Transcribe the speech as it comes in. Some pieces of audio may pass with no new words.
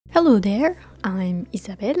Hello there, I'm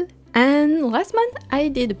Isabel, and last month I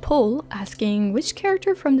did a poll asking which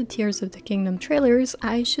character from the Tears of the Kingdom trailers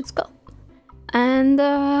I should sculpt. And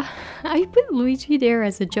I put Luigi there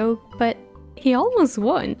as a joke, but he almost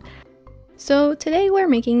won. So today we're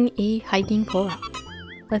making a Hiking Korok.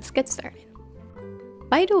 Let's get started.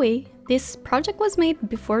 By the way, this project was made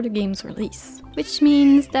before the game's release, which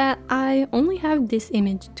means that I only have this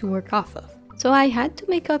image to work off of. So I had to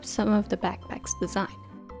make up some of the backpack's design.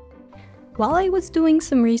 While I was doing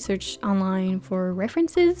some research online for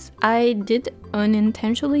references, I did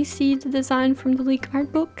unintentionally see the design from the leak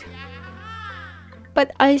art book.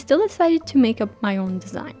 But I still decided to make up my own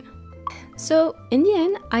design. So in the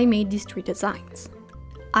end, I made these three designs.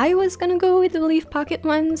 I was gonna go with the leaf pocket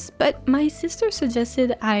ones, but my sister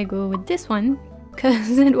suggested I go with this one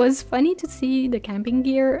because it was funny to see the camping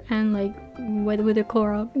gear and like, what would a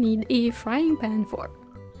Korok need a frying pan for?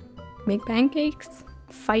 Make pancakes?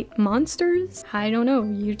 Fight monsters? I don't know,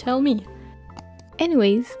 you tell me.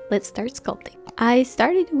 Anyways, let's start sculpting. I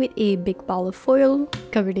started with a big ball of foil,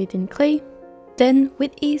 covered it in clay. Then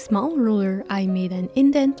with a small ruler, I made an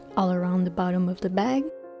indent all around the bottom of the bag.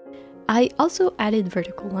 I also added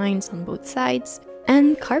vertical lines on both sides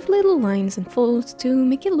and carved little lines and folds to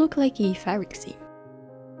make it look like a fabric seam.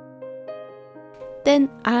 Then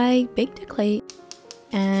I baked the clay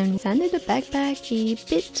and sanded the backpack a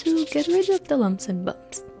bit to get rid of the lumps and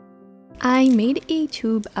bumps. I made a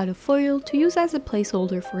tube out of foil to use as a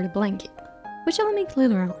placeholder for the blanket, which I'll make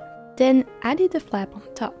later on. Then added the flap on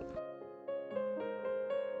top.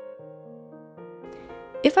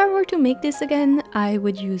 If I were to make this again, I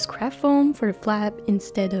would use craft foam for the flap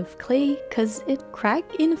instead of clay, cause it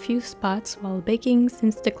cracked in a few spots while baking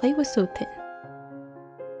since the clay was so thin.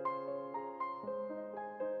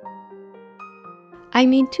 I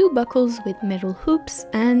made two buckles with metal hoops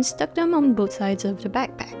and stuck them on both sides of the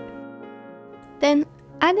backpack. Then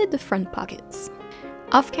added the front pockets.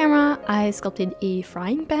 Off camera, I sculpted a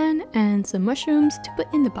frying pan and some mushrooms to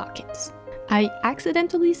put in the pockets. I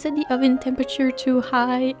accidentally set the oven temperature too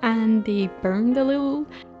high and they burned a little,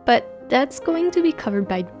 but that's going to be covered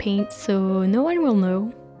by the paint so no one will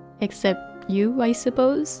know, except you, I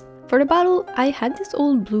suppose. For the bottle, I had this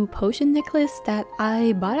old blue potion necklace that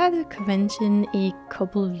I bought at a convention a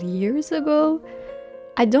couple of years ago.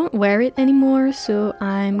 I don't wear it anymore, so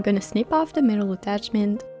I'm gonna snip off the metal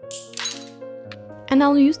attachment and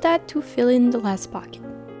I'll use that to fill in the last pocket.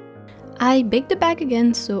 I baked the bag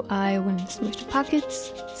again so I wouldn't smush the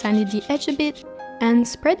pockets, sanded the edge a bit, and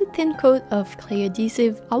spread a thin coat of clay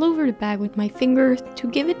adhesive all over the bag with my finger to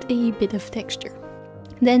give it a bit of texture.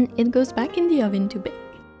 Then it goes back in the oven to bake.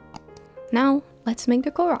 Now, let's make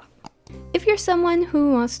the Korok. If you're someone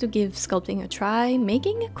who wants to give sculpting a try,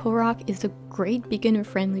 making a Korok is a great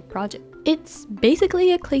beginner-friendly project. It's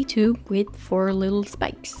basically a clay tube with 4 little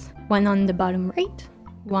spikes. One on the bottom right,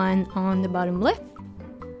 one on the bottom left,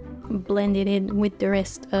 blended it with the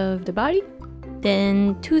rest of the body,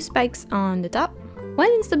 then 2 spikes on the top. One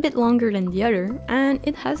is a bit longer than the other, and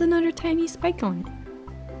it has another tiny spike on it.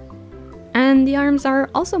 And the arms are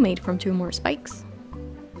also made from 2 more spikes.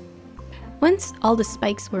 Once all the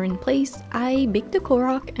spikes were in place, I baked the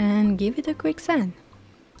Korok and gave it a quick sand.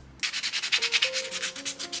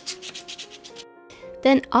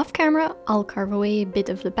 Then off camera, I'll carve away a bit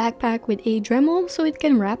of the backpack with a Dremel so it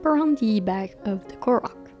can wrap around the back of the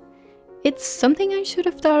Korok. It's something I should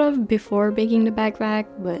have thought of before baking the backpack,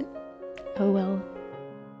 but oh well.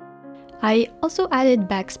 I also added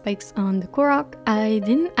back spikes on the Korok. I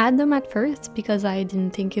didn't add them at first because I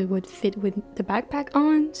didn't think it would fit with the backpack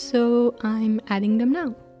on, so I'm adding them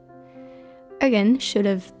now. Again, should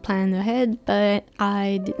have planned ahead, but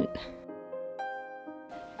I didn't.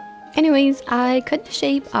 Anyways, I cut the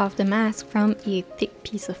shape of the mask from a thick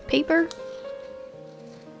piece of paper.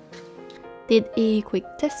 Did a quick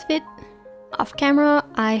test fit. Off camera,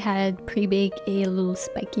 I had pre-baked a little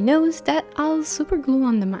spiky nose that I'll super glue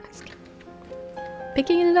on the mask.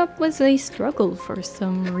 Picking it up was a struggle for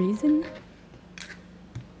some reason.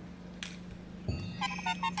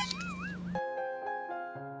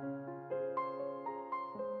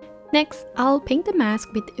 Next, I'll paint the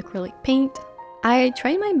mask with acrylic paint. I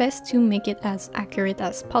tried my best to make it as accurate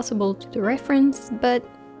as possible to the reference, but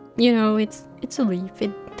you know, it's a leaf,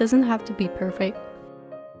 it doesn't have to be perfect.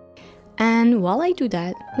 And while I do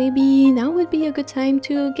that, maybe now would be a good time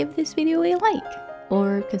to give this video a like,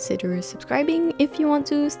 or consider subscribing if you want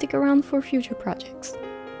to stick around for future projects.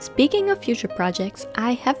 Speaking of future projects,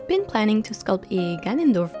 I have been planning to sculpt a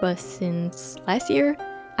Ganondorf bust since last year.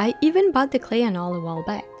 I even bought the clay and all a while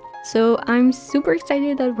back. So I'm super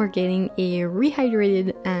excited that we're getting a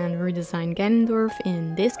rehydrated and redesigned Ganondorf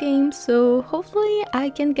in this game, so hopefully I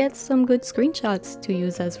can get some good screenshots to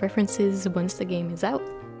use as references once the game is out.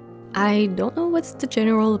 I don't know what's the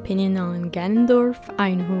general opinion on Ganondorf.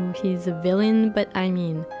 I know he's a villain, but I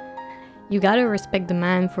mean, you gotta respect the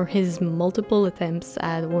man for his multiple attempts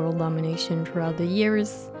at world domination throughout the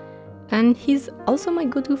years, and he's also my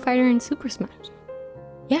go-to fighter in Super Smash.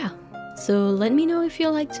 Yeah. So let me know if you'd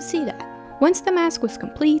like to see that. Once the mask was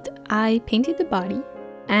complete, I painted the body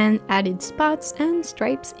and added spots and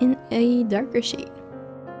stripes in a darker shade.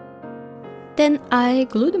 Then I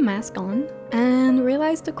glued the mask on and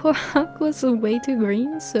realized the Korok was way too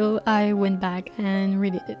green, so I went back and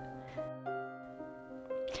redid it.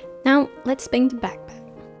 Now let's paint the backpack.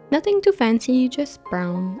 Nothing too fancy, just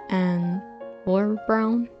brown and more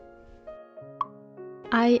brown.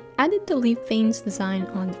 I added the leaf veins design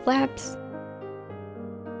on the flaps.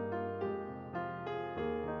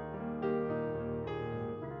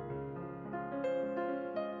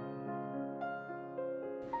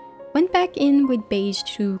 Went back in with beige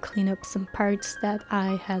to clean up some parts that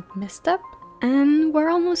I had messed up, and we're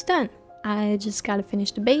almost done. I just gotta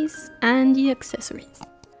finish the base and the accessories.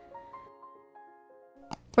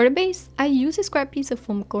 For the base, I used a scrap piece of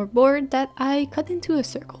foamcore board that I cut into a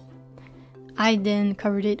circle. I then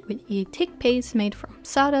covered it with a thick paste made from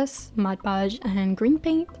sawdust, Mod Podge, and green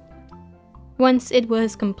paint. Once it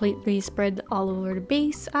was completely spread all over the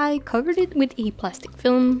base, I covered it with a plastic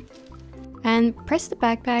film and pressed the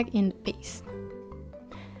backpack in the base.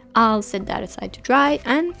 I'll set that aside to dry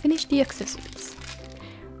and finish the accessories.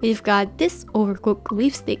 We've got this overcooked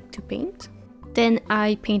leaf stick to paint. Then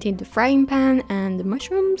I painted the frying pan and the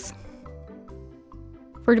mushrooms.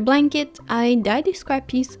 For the blanket, I dyed a scrap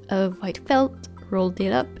piece of white felt, rolled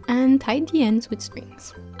it up, and tied the ends with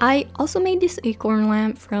strings. I also made this acorn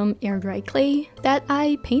lamp from air dry clay that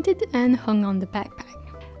I painted and hung on the backpack.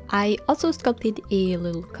 I also sculpted a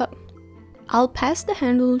little cup. I'll pass the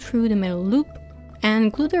handle through the metal loop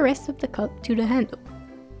and glue the rest of the cup to the handle.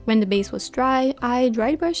 When the base was dry, I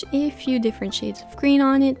dry brushed a few different shades of green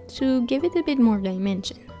on it to give it a bit more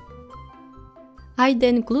dimension. I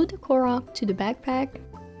then glued the Korok to the backpack.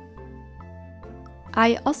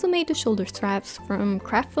 I also made the shoulder straps from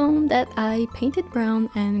craft foam that I painted brown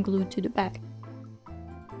and glued to the back.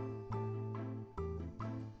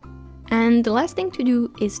 And the last thing to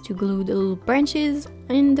do is to glue the little branches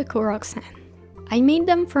in the Korok's hand. I made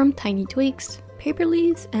them from tiny twigs, paper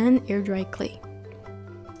leaves, and air dry clay.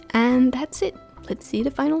 And that's it. Let's see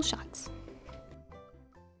the final shots.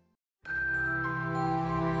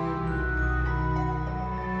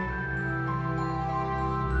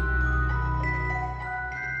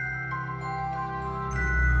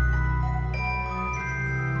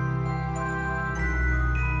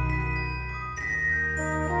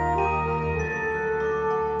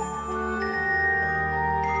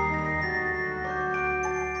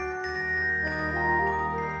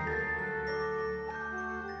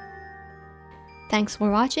 Thanks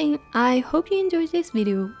for watching. I hope you enjoyed this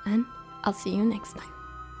video, and I'll see you next time.